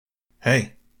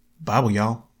Hey, Bible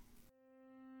y'all.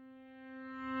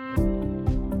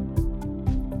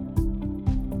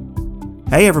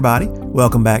 Hey everybody,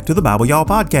 welcome back to the Bible Y'all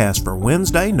podcast for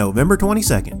Wednesday, November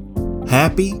 22nd.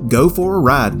 Happy Go for a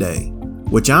Ride Day,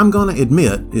 which I'm gonna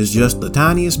admit is just the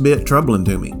tiniest bit troubling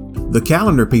to me. The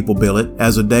calendar people bill it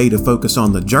as a day to focus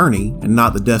on the journey and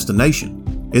not the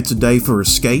destination. It's a day for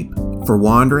escape, for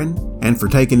wandering, and for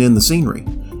taking in the scenery.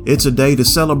 It's a day to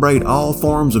celebrate all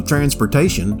forms of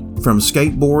transportation, from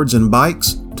skateboards and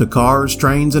bikes to cars,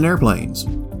 trains, and airplanes.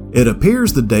 It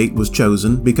appears the date was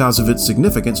chosen because of its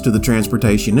significance to the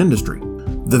transportation industry.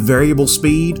 The variable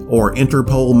speed, or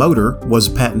interpole motor, was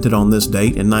patented on this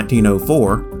date in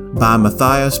 1904 by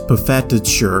Matthias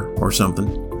Pfaffitzscher or something,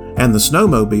 and the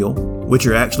snowmobile, which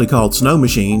are actually called snow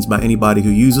machines by anybody who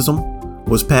uses them,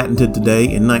 was patented today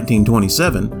in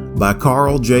 1927 by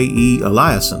Carl J.E.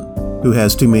 Eliasson, who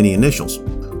has too many initials.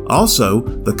 Also,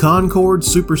 the Concorde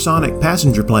supersonic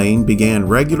passenger plane began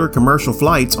regular commercial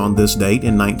flights on this date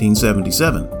in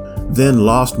 1977, then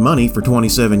lost money for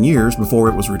 27 years before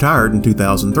it was retired in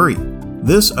 2003.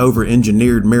 This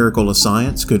over-engineered miracle of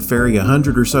science could ferry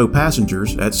 100 or so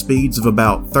passengers at speeds of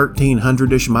about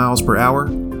 1,300-ish miles per hour,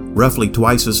 roughly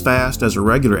twice as fast as a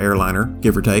regular airliner,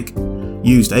 give or take,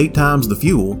 used 8 times the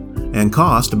fuel, and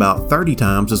cost about 30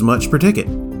 times as much per ticket.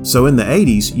 So in the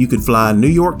 80s, you could fly New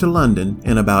York to London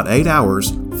in about 8 hours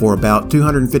for about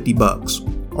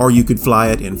 $250, or you could fly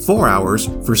it in 4 hours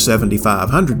for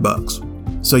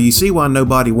 $7,500. So you see why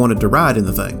nobody wanted to ride in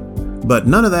the thing. But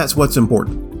none of that's what's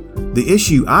important. The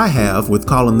issue I have with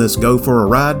calling this Go for a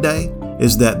Ride Day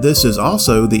is that this is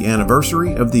also the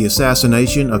anniversary of the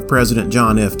assassination of President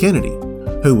John F. Kennedy,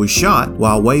 who was shot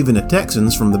while waving at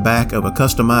Texans from the back of a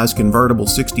customized convertible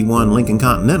 61 Lincoln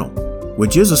Continental,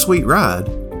 which is a sweet ride,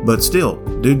 but still,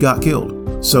 dude got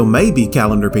killed. So maybe,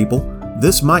 calendar people,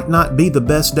 this might not be the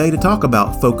best day to talk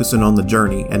about focusing on the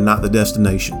journey and not the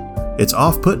destination. It's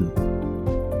off-putting.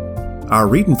 Our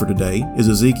reading for today is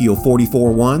Ezekiel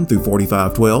 44:1 through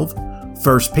 45:12,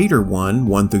 1 Peter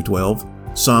 1:1 through 12,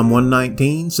 Psalm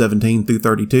 119, 17 through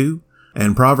 32,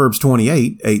 and Proverbs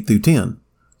 28, 8 through 10.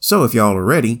 So if y'all are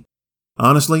ready,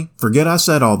 honestly, forget I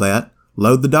said all that,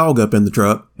 load the dog up in the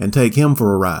truck, and take him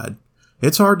for a ride.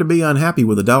 It's hard to be unhappy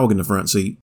with a dog in the front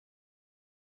seat.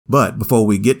 But before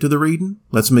we get to the reading,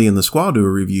 let's me and the squad do a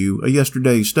review of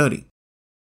yesterday's study.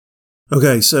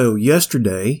 Okay, so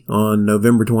yesterday, on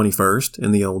November 21st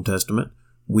in the Old Testament,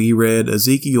 we read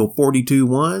Ezekiel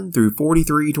 42:1 through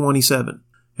 43:27,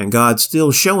 and God's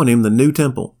still showing him the new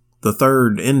temple, the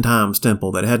third end times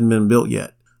temple that hadn't been built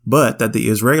yet, but that the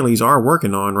Israelis are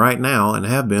working on right now and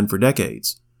have been for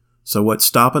decades. So what's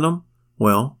stopping them?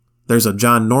 Well, there's a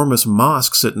ginormous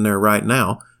mosque sitting there right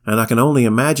now, and I can only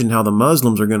imagine how the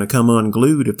Muslims are going to come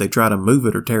unglued if they try to move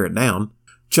it or tear it down.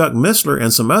 Chuck Missler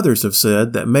and some others have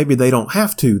said that maybe they don't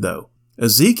have to, though.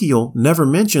 Ezekiel never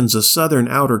mentions a southern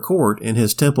outer court in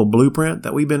his temple blueprint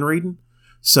that we've been reading,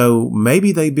 so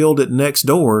maybe they build it next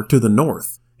door to the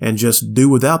north and just do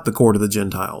without the court of the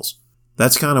Gentiles.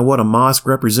 That's kind of what a mosque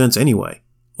represents anyway.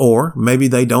 Or maybe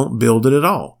they don't build it at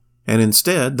all, and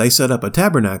instead they set up a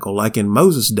tabernacle like in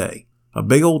Moses' day, a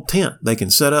big old tent they can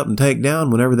set up and take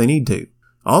down whenever they need to.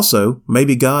 Also,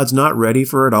 maybe God's not ready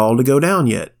for it all to go down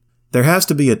yet. There has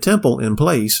to be a temple in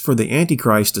place for the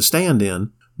Antichrist to stand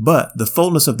in, but the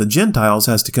fullness of the Gentiles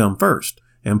has to come first.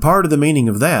 And part of the meaning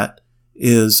of that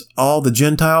is all the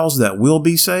Gentiles that will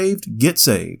be saved get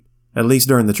saved, at least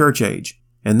during the church age.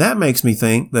 And that makes me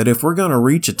think that if we're going to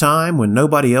reach a time when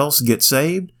nobody else gets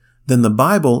saved, then the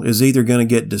Bible is either going to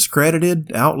get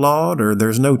discredited, outlawed, or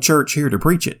there's no church here to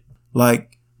preach it.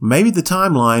 Like, maybe the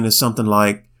timeline is something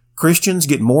like Christians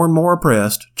get more and more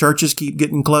oppressed, churches keep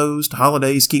getting closed,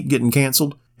 holidays keep getting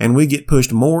canceled, and we get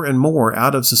pushed more and more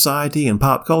out of society and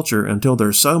pop culture until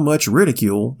there's so much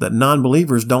ridicule that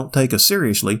non-believers don't take us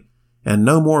seriously, and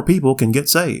no more people can get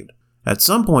saved. At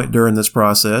some point during this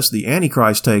process, the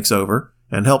Antichrist takes over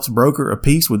and helps broker a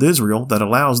peace with Israel that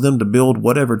allows them to build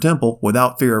whatever temple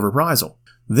without fear of reprisal.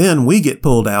 Then we get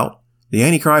pulled out, the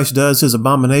Antichrist does his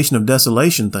abomination of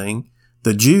desolation thing,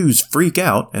 the Jews freak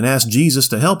out and ask Jesus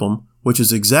to help them, which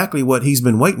is exactly what he's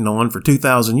been waiting on for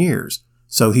 2,000 years.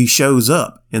 So he shows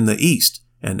up in the East,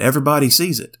 and everybody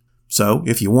sees it. So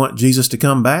if you want Jesus to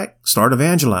come back, start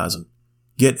evangelizing.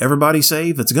 Get everybody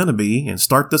saved that's going to be, and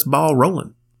start this ball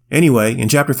rolling. Anyway, in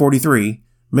chapter 43,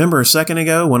 remember a second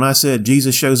ago when I said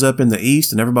Jesus shows up in the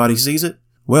East and everybody sees it?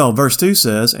 Well, verse 2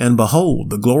 says, "And behold,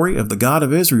 the glory of the God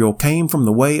of Israel came from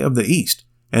the way of the East,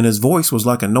 and his voice was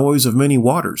like a noise of many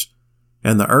waters.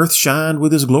 And the earth shined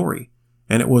with his glory,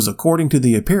 and it was according to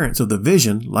the appearance of the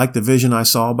vision, like the vision I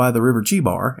saw by the river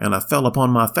Chebar, and I fell upon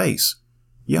my face.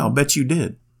 Yeah, I'll bet you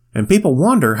did. And people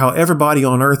wonder how everybody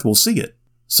on earth will see it.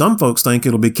 Some folks think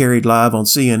it'll be carried live on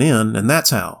CNN, and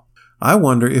that's how. I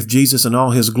wonder if Jesus in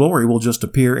all his glory will just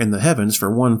appear in the heavens for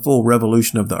one full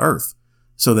revolution of the earth,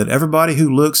 so that everybody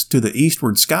who looks to the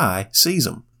eastward sky sees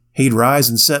him. He'd rise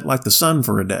and set like the sun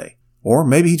for a day. Or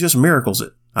maybe he just miracles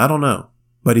it. I don't know.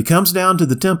 But he comes down to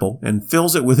the temple and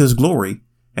fills it with his glory,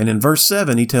 and in verse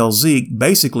 7 he tells Zeke,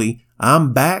 basically,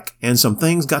 I'm back and some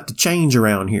things got to change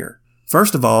around here.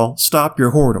 First of all, stop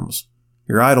your whoredoms.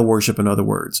 Your idol worship, in other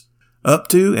words. Up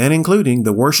to and including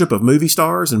the worship of movie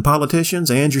stars and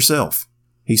politicians and yourself.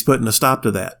 He's putting a stop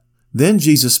to that. Then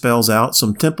Jesus spells out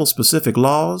some temple-specific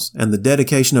laws and the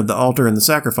dedication of the altar and the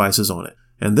sacrifices on it.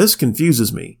 And this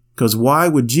confuses me, because why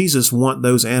would Jesus want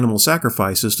those animal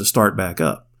sacrifices to start back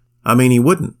up? I mean, he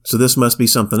wouldn't, so this must be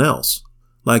something else.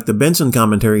 Like the Benson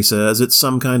commentary says, it's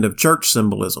some kind of church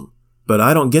symbolism. But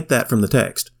I don't get that from the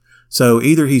text. So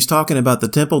either he's talking about the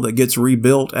temple that gets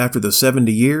rebuilt after the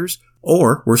 70 years,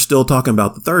 or we're still talking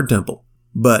about the third temple,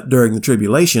 but during the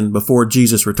tribulation before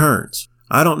Jesus returns.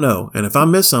 I don't know, and if I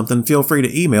miss something, feel free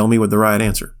to email me with the right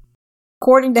answer.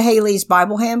 According to Haley's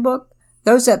Bible Handbook,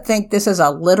 those that think this is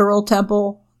a literal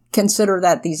temple consider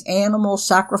that these animal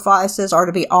sacrifices are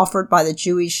to be offered by the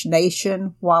Jewish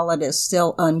nation while it is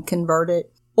still unconverted,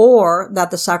 or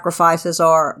that the sacrifices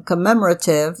are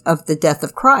commemorative of the death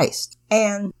of Christ.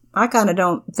 And I kind of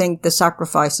don't think the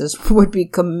sacrifices would be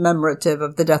commemorative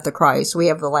of the death of Christ. We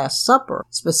have the Last Supper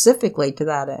specifically to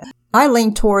that end. I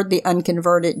lean toward the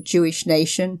unconverted Jewish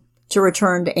nation to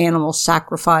return to animal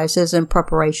sacrifices in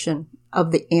preparation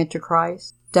of the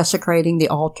Antichrist, desecrating the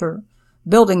altar,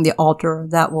 building the altar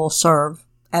that will serve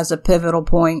as a pivotal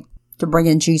point to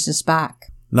bringing Jesus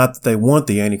back. Not that they want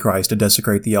the Antichrist to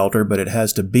desecrate the altar, but it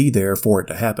has to be there for it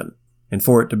to happen. And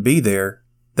for it to be there,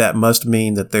 that must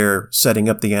mean that they're setting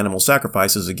up the animal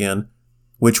sacrifices again,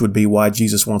 which would be why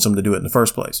Jesus wants them to do it in the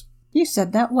first place. You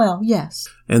said that well, yes.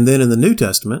 And then in the New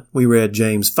Testament, we read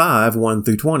James 5, 1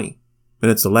 through 20. And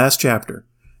it's the last chapter.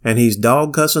 And he's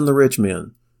dog-cussing the rich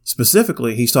men.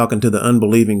 Specifically, he's talking to the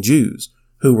unbelieving Jews,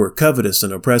 who were covetous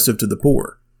and oppressive to the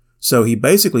poor. So he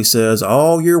basically says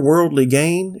all your worldly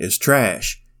gain is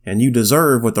trash, and you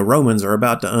deserve what the Romans are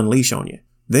about to unleash on you.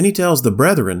 Then he tells the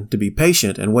brethren to be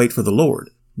patient and wait for the Lord.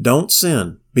 Don't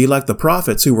sin. Be like the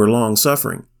prophets who were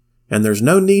long-suffering. And there's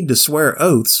no need to swear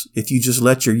oaths if you just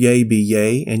let your yea be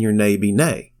yea and your nay be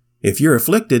nay. If you're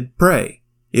afflicted, pray.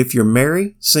 If you're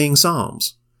merry, sing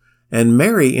psalms. And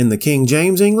merry in the King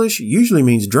James English usually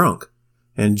means drunk.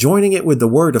 And joining it with the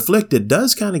word afflicted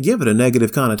does kind of give it a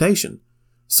negative connotation.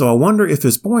 So I wonder if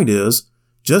his point is,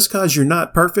 just because you're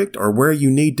not perfect or where you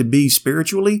need to be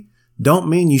spiritually, don't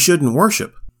mean you shouldn't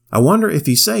worship. I wonder if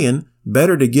he's saying,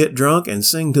 better to get drunk and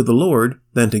sing to the Lord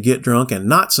than to get drunk and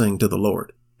not sing to the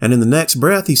Lord. And in the next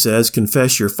breath he says,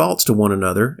 confess your faults to one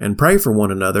another and pray for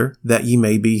one another that ye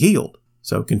may be healed.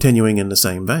 So continuing in the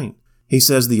same vein. He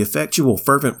says the effectual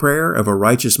fervent prayer of a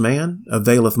righteous man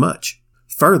availeth much,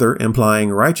 further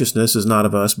implying righteousness is not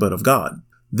of us but of God.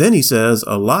 Then he says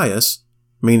Elias,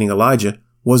 meaning Elijah,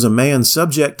 was a man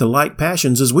subject to like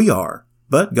passions as we are,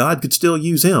 but God could still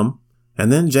use him.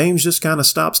 And then James just kind of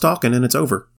stops talking and it's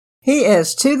over. He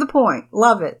is to the point.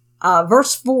 Love it.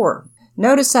 Verse 4.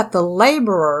 Notice that the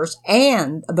laborers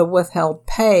and the withheld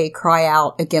pay cry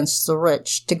out against the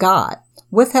rich to God.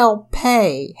 Withheld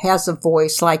pay has a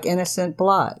voice like innocent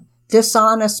blood.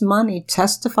 Dishonest money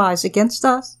testifies against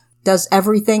us. Does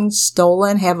everything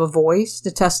stolen have a voice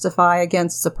to testify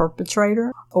against the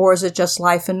perpetrator? Or is it just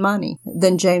life and money?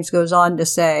 Then James goes on to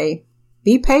say,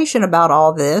 be patient about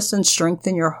all this and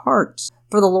strengthen your hearts,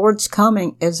 for the Lord's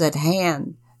coming is at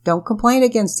hand. Don't complain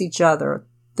against each other.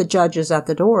 The judge is at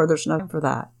the door. There's no time for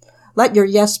that. Let your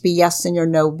yes be yes and your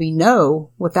no be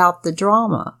no without the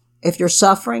drama. If you're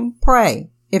suffering,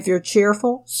 pray. If you're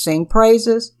cheerful, sing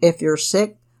praises. If you're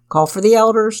sick, call for the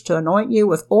elders to anoint you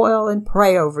with oil and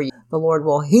pray over you. The Lord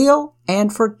will heal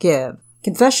and forgive.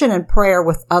 Confession and prayer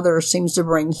with others seems to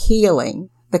bring healing.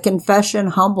 The confession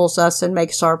humbles us and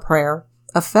makes our prayer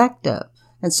effective.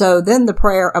 And so then the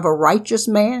prayer of a righteous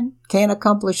man can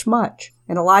accomplish much.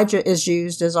 And Elijah is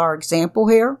used as our example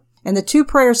here. And the two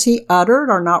prayers he uttered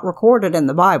are not recorded in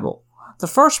the Bible. The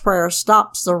first prayer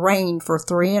stops the rain for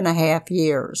 3.5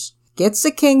 years, gets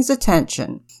the king's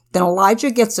attention. Then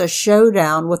Elijah gets a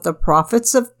showdown with the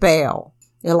prophets of Baal.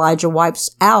 Elijah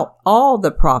wipes out all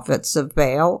the prophets of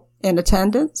Baal in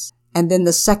attendance. And then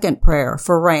the second prayer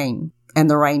for rain, and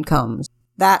the rain comes.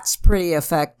 That's pretty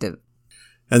effective.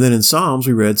 And then in Psalms,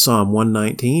 we read Psalm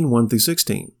 119, 1 through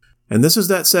 16. And this is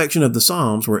that section of the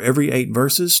Psalms where every 8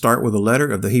 verses start with a letter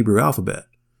of the Hebrew alphabet.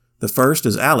 The first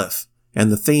is Aleph,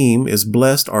 and the theme is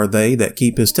blessed are they that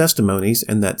keep his testimonies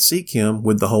and that seek him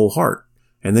with the whole heart.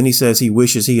 And then he says he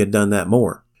wishes he had done that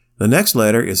more. The next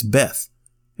letter is Beth,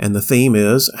 and the theme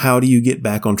is how do you get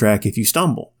back on track if you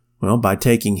stumble? Well, by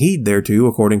taking heed thereto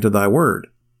according to thy word.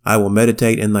 I will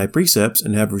meditate in thy precepts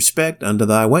and have respect unto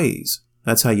thy ways.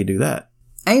 That's how you do that.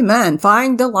 Amen.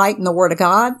 Find delight in the Word of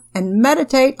God and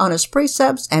meditate on His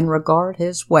precepts and regard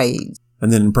His ways.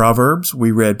 And then in Proverbs, we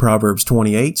read Proverbs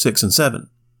 28, 6 and 7.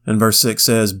 And verse 6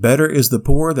 says, Better is the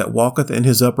poor that walketh in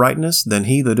his uprightness than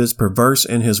he that is perverse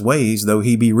in his ways, though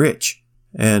he be rich.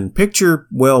 And picture,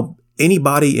 well,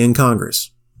 anybody in Congress.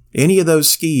 Any of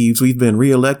those skeeves we've been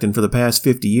re-electing for the past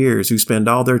 50 years who spend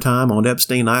all their time on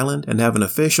Epstein Island and have an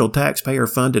official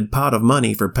taxpayer-funded pot of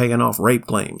money for paying off rape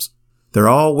claims. They're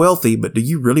all wealthy, but do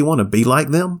you really want to be like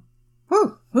them?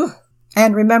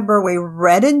 And remember, we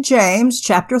read in James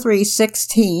chapter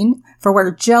 3:16, for where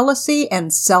jealousy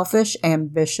and selfish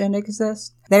ambition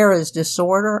exist, there is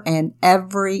disorder and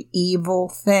every evil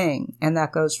thing. And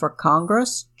that goes for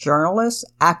Congress, journalists,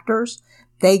 actors.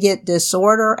 They get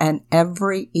disorder and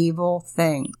every evil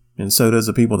thing. And so does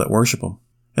the people that worship them.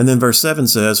 And then verse 7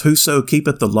 says, Whoso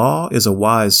keepeth the law is a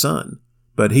wise son,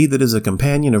 but he that is a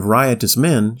companion of riotous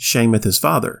men shameth his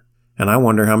father. And I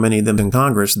wonder how many of them in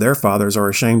Congress, their fathers are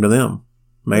ashamed of them,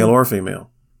 male or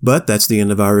female. But that's the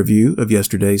end of our review of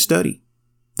yesterday's study.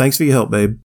 Thanks for your help,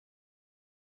 babe.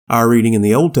 Our reading in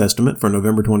the Old Testament for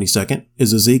November 22nd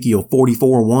is Ezekiel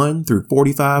 44:1 through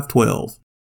 45:12.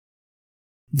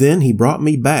 Then he brought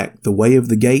me back the way of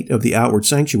the gate of the outward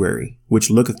sanctuary, which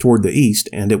looketh toward the east,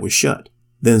 and it was shut.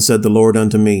 Then said the Lord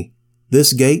unto me,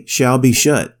 This gate shall be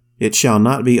shut, it shall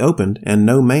not be opened, and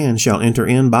no man shall enter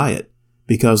in by it,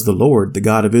 because the Lord, the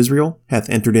God of Israel, hath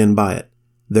entered in by it.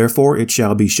 Therefore it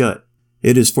shall be shut.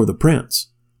 It is for the prince.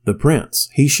 The prince,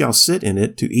 he shall sit in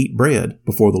it to eat bread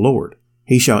before the Lord.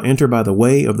 He shall enter by the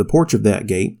way of the porch of that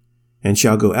gate, and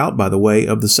shall go out by the way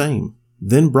of the same.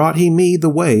 Then brought he me the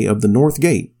way of the north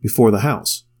gate before the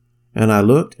house. And I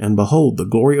looked, and behold, the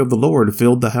glory of the Lord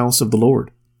filled the house of the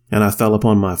Lord. And I fell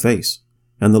upon my face.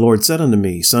 And the Lord said unto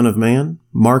me, Son of man,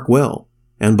 mark well,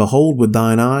 and behold with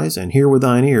thine eyes, and hear with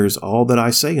thine ears all that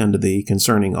I say unto thee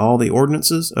concerning all the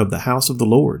ordinances of the house of the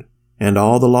Lord, and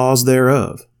all the laws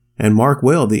thereof. And mark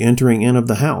well the entering in of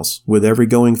the house, with every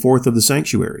going forth of the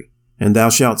sanctuary. And thou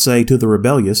shalt say to the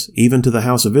rebellious, even to the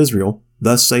house of Israel,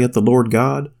 Thus saith the Lord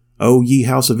God, O ye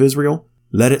house of Israel,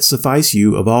 let it suffice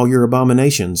you of all your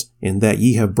abominations, in that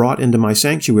ye have brought into my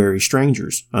sanctuary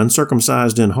strangers,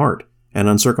 uncircumcised in heart, and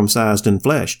uncircumcised in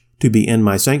flesh, to be in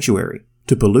my sanctuary,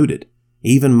 to pollute it,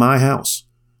 even my house,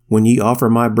 when ye offer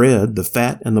my bread, the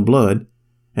fat and the blood,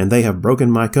 and they have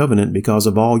broken my covenant because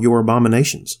of all your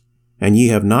abominations. And ye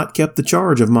have not kept the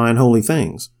charge of mine holy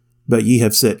things, but ye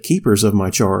have set keepers of my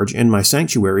charge in my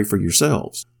sanctuary for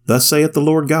yourselves. Thus saith the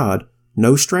Lord God,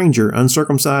 No stranger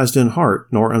uncircumcised in heart,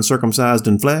 nor uncircumcised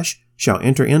in flesh, shall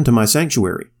enter into my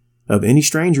sanctuary, of any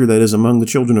stranger that is among the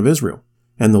children of Israel.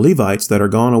 And the Levites that are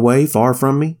gone away far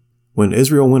from me, when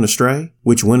Israel went astray,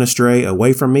 which went astray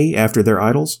away from me after their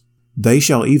idols, they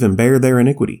shall even bear their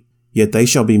iniquity. Yet they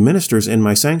shall be ministers in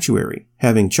my sanctuary,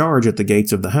 having charge at the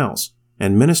gates of the house,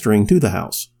 and ministering to the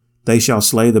house. They shall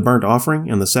slay the burnt offering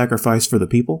and the sacrifice for the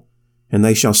people, and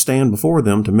they shall stand before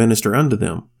them to minister unto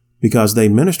them, because they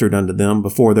ministered unto them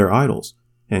before their idols,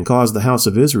 and caused the house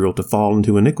of Israel to fall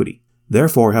into iniquity.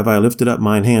 Therefore have I lifted up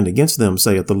mine hand against them,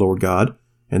 saith the Lord God,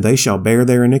 and they shall bear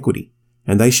their iniquity.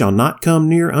 And they shall not come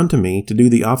near unto me to do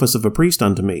the office of a priest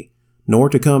unto me, nor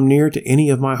to come near to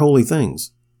any of my holy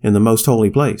things, in the most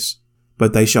holy place.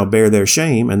 But they shall bear their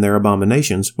shame and their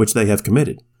abominations which they have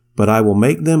committed. But I will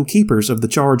make them keepers of the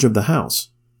charge of the house,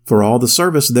 for all the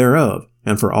service thereof,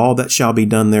 and for all that shall be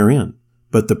done therein.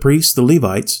 But the priests, the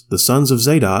Levites, the sons of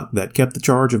Zadok, that kept the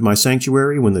charge of my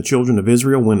sanctuary when the children of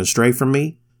Israel went astray from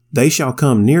me, they shall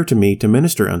come near to me to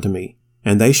minister unto me,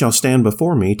 and they shall stand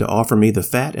before me to offer me the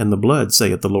fat and the blood,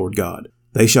 saith the Lord God.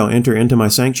 They shall enter into my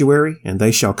sanctuary, and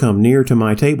they shall come near to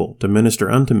my table to minister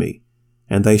unto me,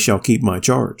 and they shall keep my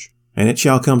charge. And it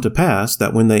shall come to pass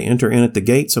that when they enter in at the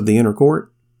gates of the inner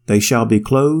court, they shall be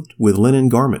clothed with linen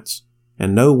garments,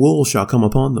 and no wool shall come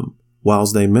upon them,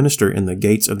 whiles they minister in the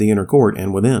gates of the inner court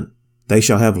and within. They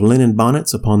shall have linen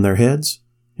bonnets upon their heads,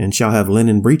 and shall have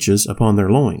linen breeches upon their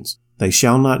loins. They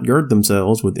shall not gird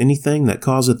themselves with anything that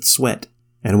causeth sweat.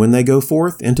 And when they go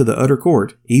forth into the utter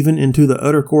court, even into the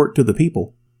utter court to the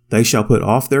people, they shall put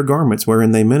off their garments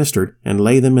wherein they ministered, and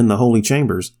lay them in the holy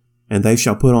chambers, and they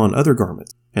shall put on other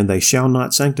garments, and they shall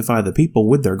not sanctify the people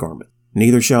with their garment.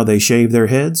 Neither shall they shave their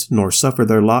heads, nor suffer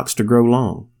their locks to grow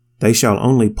long. They shall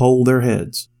only poll their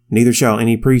heads. Neither shall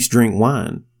any priest drink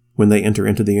wine when they enter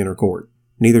into the inner court.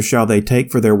 Neither shall they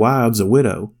take for their wives a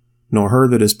widow, nor her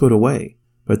that is put away.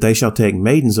 But they shall take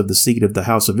maidens of the seed of the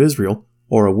house of Israel,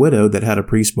 or a widow that had a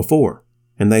priest before.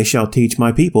 And they shall teach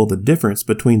my people the difference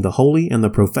between the holy and the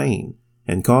profane,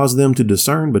 and cause them to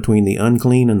discern between the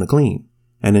unclean and the clean.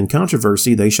 And in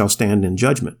controversy they shall stand in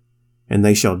judgment. And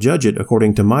they shall judge it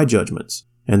according to my judgments.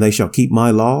 And they shall keep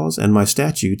my laws and my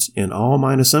statutes in all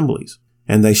mine assemblies.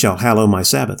 And they shall hallow my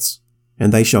Sabbaths.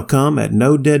 And they shall come at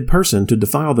no dead person to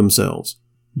defile themselves,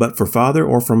 but for father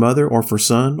or for mother or for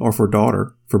son or for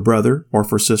daughter, for brother or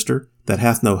for sister that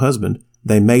hath no husband,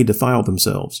 they may defile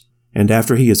themselves. And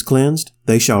after he is cleansed,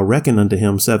 they shall reckon unto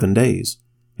him 7 days.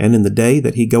 And in the day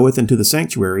that he goeth into the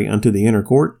sanctuary unto the inner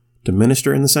court, to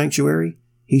minister in the sanctuary,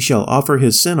 he shall offer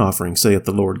his sin offering, saith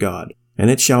the Lord God, and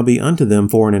it shall be unto them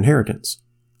for an inheritance.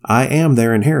 I am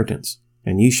their inheritance,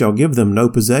 and ye shall give them no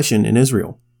possession in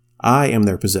Israel. I am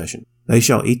their possession. They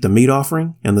shall eat the meat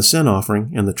offering, and the sin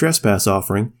offering, and the trespass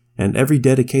offering, and every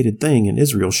dedicated thing in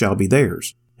Israel shall be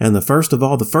theirs. And the first of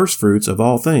all the firstfruits of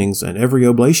all things, and every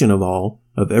oblation of all,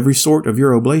 of every sort of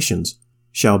your oblations,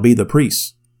 shall be the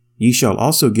priest's. Ye shall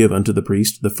also give unto the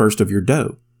priest the first of your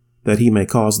dough, that he may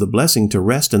cause the blessing to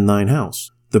rest in thine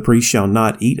house. The priest shall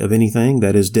not eat of anything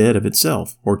that is dead of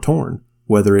itself, or torn,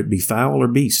 whether it be fowl or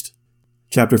beast.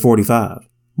 Chapter 45.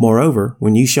 Moreover,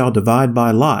 when ye shall divide by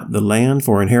lot the land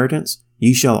for inheritance,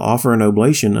 ye shall offer an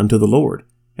oblation unto the Lord,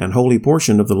 an holy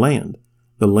portion of the land.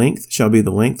 The length shall be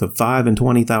the length of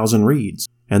 25,000 reeds,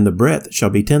 and the breadth shall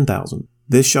be 10,000.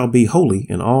 This shall be holy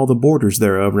in all the borders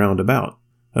thereof round about.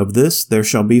 Of this there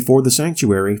shall be for the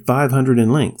sanctuary 500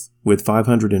 in length, with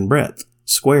 500 in breadth,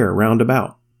 square round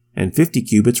about, and 50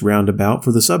 cubits round about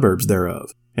for the suburbs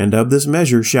thereof. And of this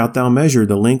measure shalt thou measure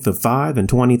the length of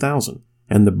 25,000,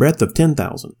 and the breadth of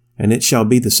 10,000, and it shall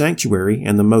be the sanctuary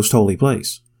and the most holy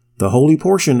place. The holy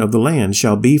portion of the land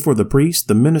shall be for the priests,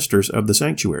 the ministers of the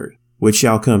sanctuary, which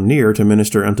shall come near to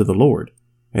minister unto the Lord.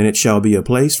 And it shall be a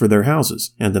place for their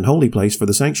houses, and an holy place for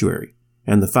the sanctuary.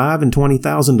 And the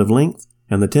 25,000 of length,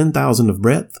 and the 10,000 of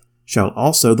breadth, shall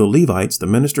also the Levites, the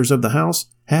ministers of the house,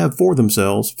 have for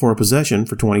themselves for a possession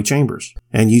for 20 chambers.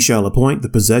 And ye shall appoint the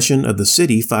possession of the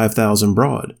city 5,000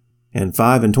 broad, and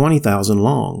 25,000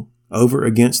 long, over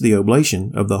against the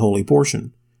oblation of the holy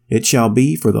portion. It shall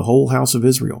be for the whole house of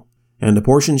Israel. And a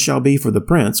portion shall be for the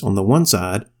prince on the one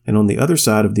side, and on the other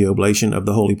side of the oblation of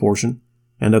the holy portion,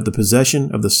 and of the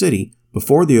possession of the city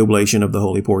before the oblation of the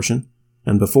holy portion,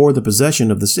 and before the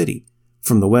possession of the city,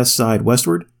 from the west side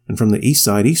westward, and from the east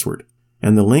side eastward.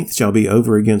 And the length shall be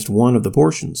over against one of the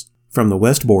portions, from the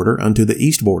west border unto the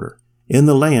east border. In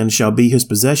the land shall be his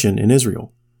possession in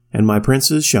Israel. And my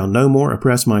princes shall no more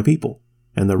oppress my people.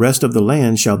 And the rest of the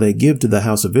land shall they give to the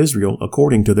house of Israel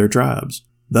according to their tribes.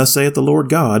 Thus saith the Lord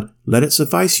God, let it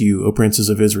suffice you, O princes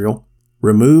of Israel.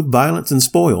 Remove violence and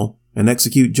spoil, and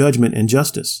execute judgment and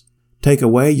justice. Take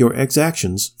away your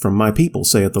exactions from my people,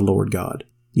 saith the Lord God.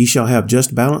 Ye shall have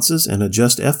just balances and a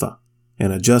just ephah,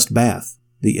 and a just bath.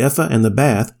 The ephah and the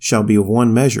bath shall be of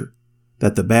one measure,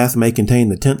 that the bath may contain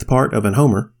the 10th part of an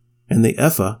homer, and the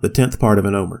ephah the 10th part of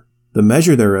an omer. The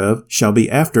measure thereof shall be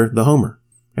after the homer.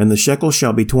 And the shekel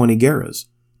shall be 20 gerahs,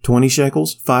 20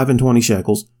 shekels, 25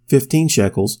 shekels, 15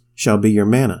 shekels shall be your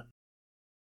manna.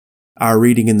 Our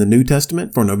reading in the New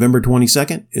Testament for November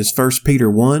 22nd is 1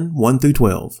 Peter 1,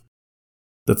 1-12.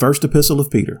 The First Epistle of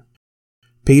Peter.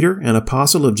 Peter, an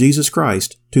apostle of Jesus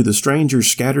Christ, to the strangers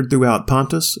scattered throughout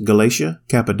Pontus, Galatia,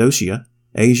 Cappadocia,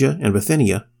 Asia, and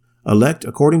Bithynia, elect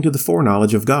according to the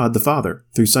foreknowledge of God the Father,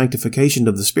 through sanctification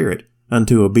of the Spirit,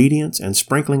 unto obedience and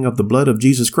sprinkling of the blood of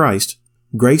Jesus Christ,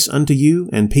 grace unto you,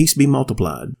 and peace be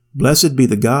multiplied. Blessed be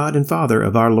the God and Father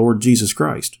of our Lord Jesus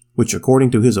Christ, which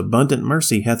according to his abundant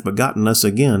mercy hath begotten us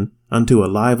again unto a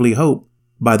lively hope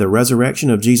by the resurrection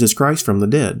of Jesus Christ from the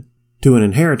dead, to an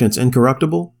inheritance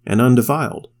incorruptible and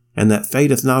undefiled, and that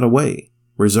fadeth not away,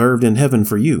 reserved in heaven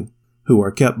for you, who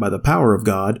are kept by the power of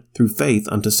God through faith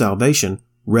unto salvation,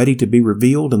 ready to be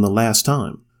revealed in the last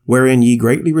time. Wherein ye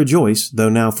greatly rejoice, though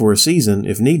now for a season,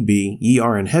 if need be, ye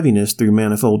are in heaviness through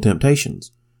manifold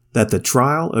temptations, that the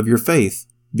trial of your faith,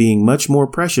 being much more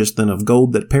precious than of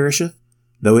gold that perisheth,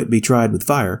 though it be tried with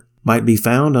fire, might be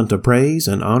found unto praise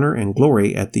and honor and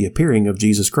glory at the appearing of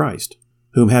Jesus Christ,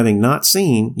 whom having not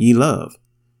seen ye love,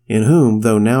 in whom,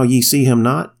 though now ye see him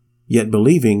not, yet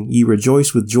believing ye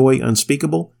rejoice with joy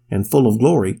unspeakable and full of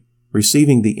glory,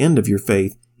 receiving the end of your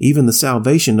faith, even the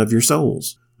salvation of your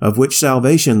souls, of which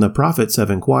salvation the prophets have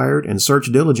inquired and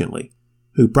searched diligently,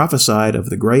 who prophesied of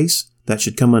the grace that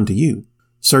should come unto you,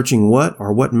 searching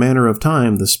what manner of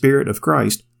time the Spirit of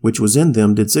Christ, which was in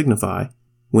them, did signify,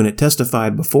 when it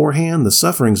testified beforehand the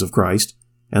sufferings of Christ,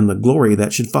 and the glory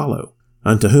that should follow,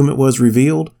 unto whom it was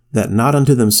revealed, that not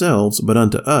unto themselves, but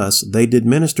unto us, they did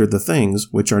minister the things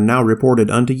which are now reported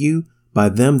unto you by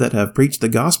them that have preached the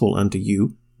gospel unto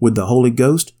you with the Holy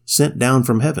Ghost sent down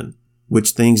from heaven,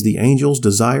 which things the angels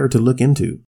desire to look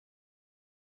into.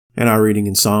 And our reading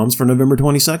in Psalms for November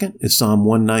 22nd is Psalm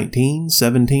 119,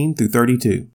 17 through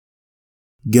 32.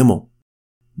 Gimel.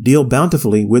 Deal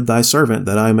bountifully with thy servant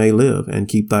that I may live and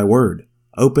keep thy word.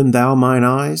 Open thou mine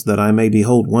eyes that I may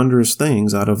behold wondrous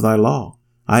things out of thy law.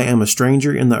 I am a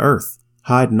stranger in the earth.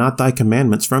 Hide not thy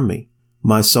commandments from me.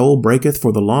 My soul breaketh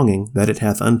for the longing that it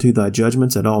hath unto thy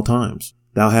judgments at all times.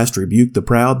 Thou hast rebuked the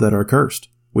proud that are cursed,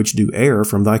 which do err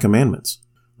from thy commandments.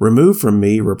 Remove from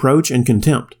me reproach and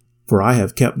contempt, for I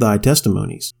have kept thy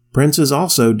testimonies. Princes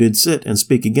also did sit and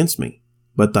speak against me,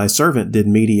 but thy servant did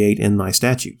meditate in thy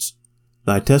statutes.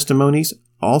 Thy testimonies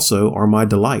also are my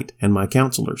delight and my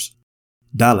counselors.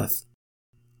 Daleth.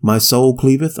 My soul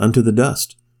cleaveth unto the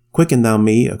dust. Quicken thou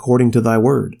me according to thy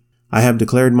word. I have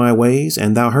declared my ways,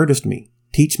 and thou heardest me.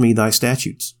 Teach me thy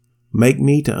statutes. Make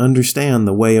me to understand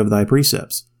the way of thy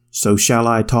precepts. So shall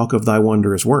I talk of thy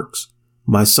wondrous works.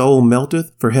 My soul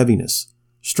melteth for heaviness.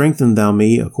 Strengthen thou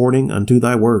me according unto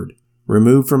thy word.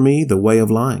 Remove from me the way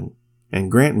of lying,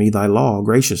 and grant me thy law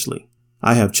graciously.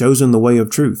 I have chosen the way of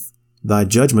truth. Thy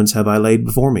judgments have I laid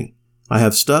before me. I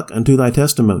have stuck unto thy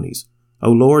testimonies.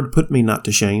 O Lord, put me not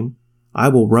to shame. I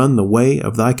will run the way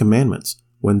of thy commandments,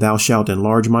 when thou shalt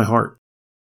enlarge my heart.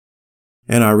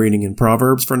 And our reading in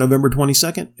Proverbs for November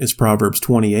 22nd is Proverbs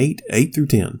 28, 8 through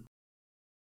 10.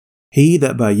 He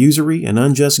that by usury and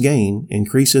unjust gain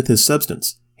increaseth his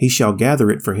substance, he shall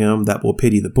gather it for him that will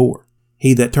pity the poor.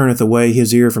 He that turneth away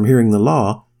his ear from hearing the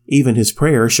law, even his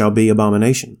prayer shall be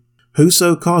abomination.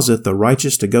 Whoso causeth the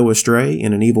righteous to go astray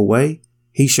in an evil way,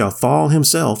 he shall fall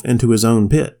himself into his own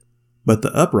pit. But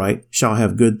the upright shall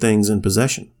have good things in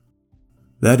possession.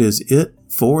 That is it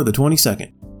for the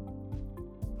 22nd.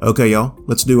 Okay, y'all,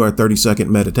 let's do our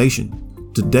 30-second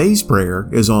meditation. Today's prayer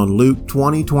is on Luke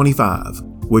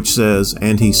 20:25, which says,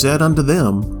 And he said unto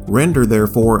them, Render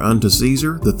therefore unto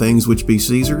Caesar the things which be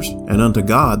Caesar's, and unto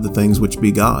God the things which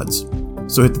be God's.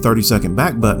 So hit the 30-second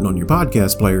back button on your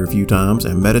podcast player a few times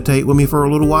and meditate with me for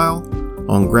a little while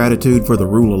on gratitude for the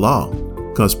rule of law,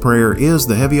 because prayer is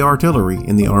the heavy artillery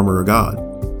in the armor of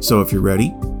God. So if you're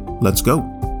ready, let's go.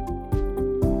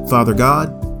 Father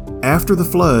God, after the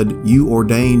flood, you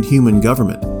ordained human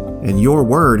government, and your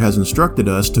word has instructed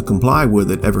us to comply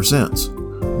with it ever since.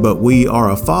 But we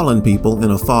are a fallen people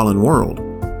in a fallen world,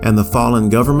 and the fallen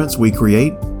governments we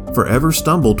create forever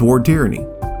stumble toward tyranny.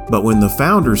 But when the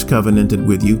founders covenanted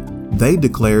with you, they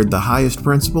declared the highest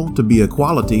principle to be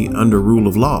equality under rule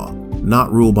of law,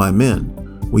 not rule by men.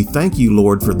 We thank you,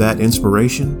 Lord, for that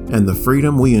inspiration and the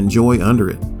freedom we enjoy under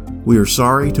it. We are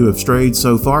sorry to have strayed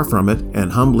so far from it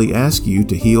and humbly ask you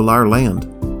to heal our land.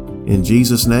 In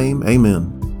Jesus' name,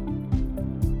 amen.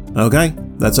 Okay,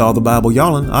 that's all the Bible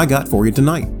yawling I got for you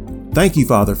tonight. Thank you,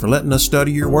 Father, for letting us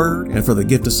study your word and for the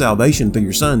gift of salvation through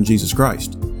your Son, Jesus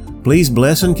Christ. Please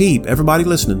bless and keep everybody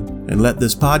listening and let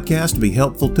this podcast be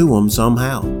helpful to them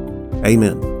somehow.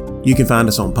 Amen. You can find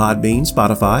us on Podbean,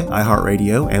 Spotify,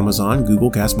 iHeartRadio, Amazon,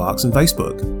 Google, CastBox, and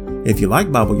Facebook. If you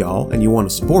like Bible Y'all and you want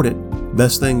to support it,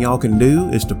 best thing y'all can do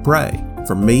is to pray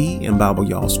for me and Bible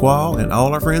Y'all Squall and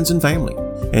all our friends and family.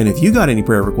 And if you got any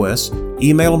prayer requests,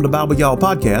 email them to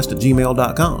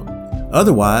BibleYallPodcast@gmail.com.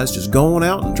 Otherwise, just go on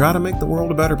out and try to make the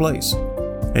world a better place.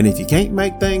 And if you can't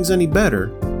make things any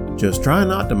better, just try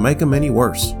not to make them any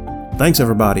worse. Thanks,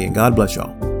 everybody, and God bless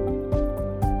y'all.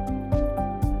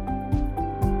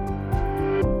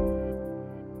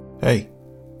 Hey,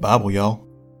 Bible y'all.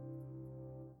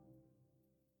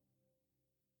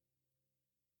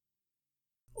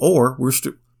 Or we're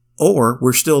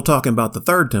still talking about the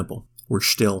third temple. We're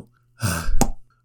still